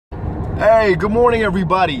Hey, good morning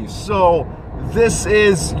everybody. So this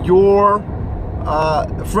is your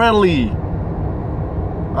friendly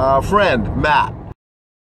friend, Matt.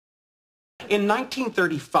 In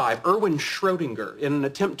 1935, Erwin Schrödinger, in an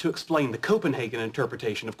attempt to explain the Copenhagen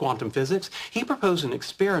interpretation of quantum physics, he proposed an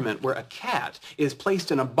experiment where a cat is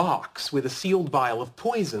placed in a box with a sealed vial of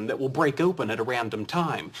poison that will break open at a random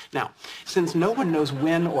time. Now, since no one knows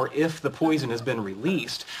when or if the poison has been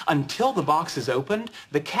released, until the box is opened,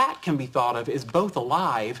 the cat can be thought of as both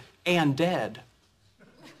alive and dead.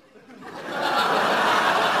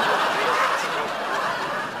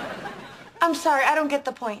 I'm sorry, I don't get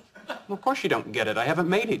the point. Well, of course you don't get it. I haven't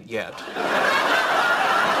made it yet.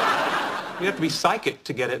 You have to be psychic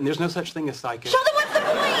to get it, and there's no such thing as psychic. So then what's the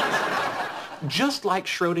point? Just like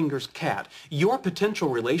Schrödinger's cat, your potential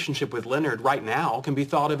relationship with Leonard right now can be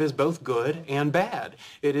thought of as both good and bad.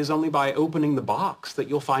 It is only by opening the box that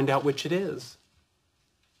you'll find out which it is.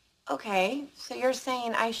 Okay, so you're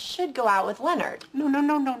saying I should go out with Leonard? No.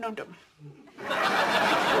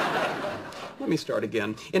 Let me start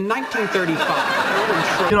again. In 1935,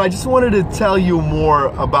 I just wanted to tell you more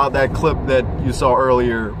about that clip that you saw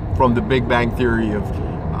earlier from the Big Bang Theory of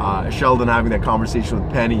Sheldon having that conversation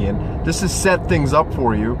with Penny, and just to set things up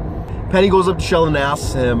for you, Penny goes up to Sheldon and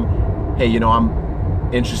asks him, hey,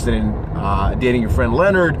 I'm interested in dating your friend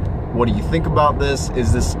Leonard. What do you think about this?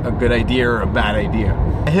 Is this a good idea or a bad idea?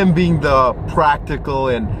 Him being the practical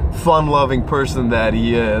and fun-loving person that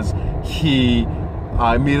he is, he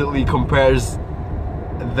immediately compares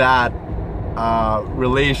that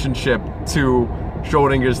relationship to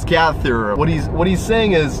Schrödinger's cat theory. What he's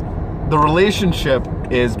saying is the relationship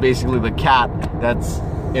is basically the cat that's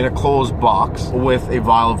in a closed box with a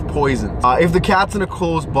vial of poison. If the cat's in a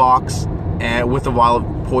closed box and with a vial of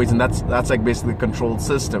poison, that's like basically a controlled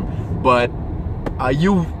system. But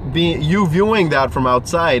you viewing that from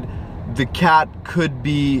outside, the cat could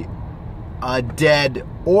be dead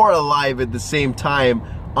or alive at the same time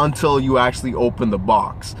until you actually open the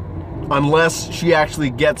box. Unless she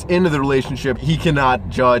actually gets into the relationship, he cannot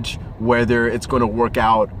judge whether it's going to work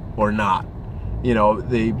out or not.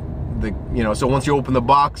 So once you open the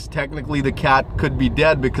box, technically the cat could be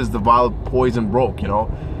dead because the vial of poison broke.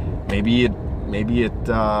 Maybe it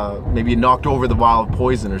knocked over the vial of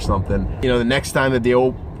poison or something. The next time that they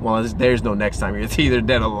open, well, there's no next time. It's either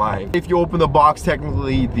dead or alive. If you open the box,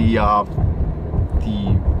 technically the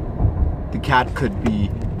cat could be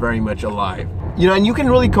very much alive. And you can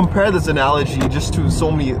really compare this analogy just to so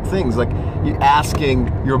many things, like you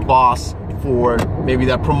asking your boss for maybe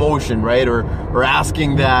that promotion, right? Or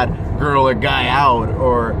asking that girl or guy out,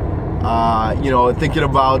 or thinking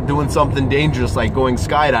about doing something dangerous like going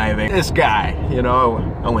skydiving. This guy,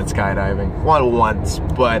 I went skydiving once,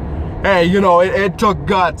 but hey, it took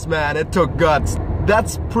guts, man. It took guts.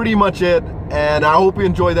 That's pretty much it, and I hope you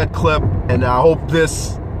enjoyed that clip, and I hope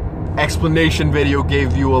this explanation video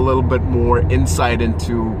gave you a little bit more insight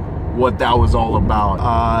into what that was all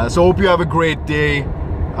about. So hope you have a great day.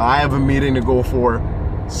 I have a meeting to go for,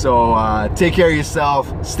 so take care of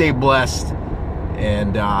yourself, stay blessed,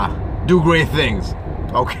 and do great things.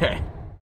 Okay.